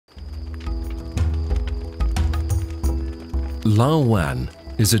Lawan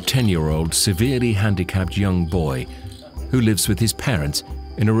is a 10-year-old severely handicapped young boy who lives with his parents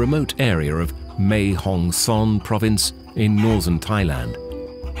in a remote area of Mae Hong Son province in northern Thailand.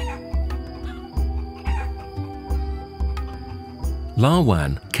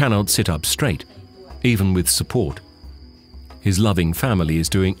 Lawan cannot sit up straight, even with support. His loving family is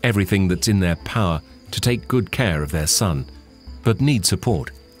doing everything that's in their power to take good care of their son, but need support.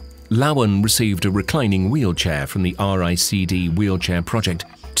 Lawan received a reclining wheelchair from the RICD Wheelchair Project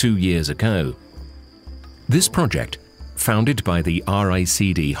 2 years ago. This project, founded by the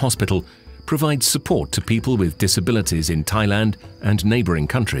RICD Hospital, provides support to people with disabilities in Thailand and neighbouring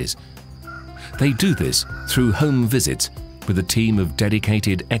countries. They do this through home visits with a team of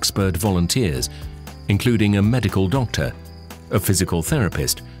dedicated expert volunteers, including a medical doctor, a physical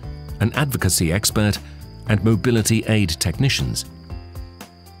therapist, an advocacy expert, and mobility aid technicians.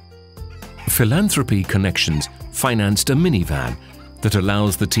 Philanthropy Connections financed a minivan that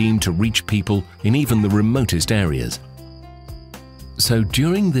allows the team to reach people in even the remotest areas. So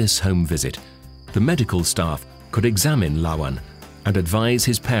during this home visit, the medical staff could examine Lawan and advise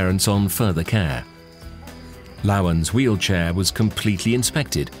his parents on further care. Lawan's wheelchair was completely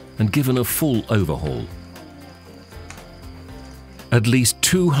inspected and given a full overhaul. At least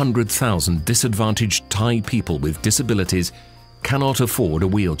 200,000 disadvantaged Thai people with disabilities cannot afford a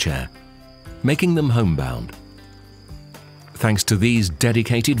wheelchair, making them homebound. Thanks to these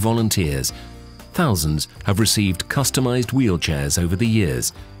dedicated volunteers, thousands have received customized wheelchairs over the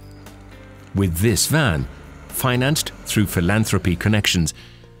years. With this van, financed through Philanthropy Connections,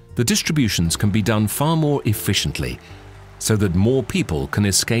 the distributions can be done far more efficiently, so that more people can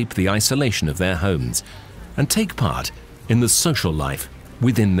escape the isolation of their homes and take part in the social life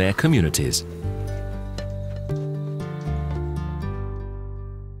within their communities.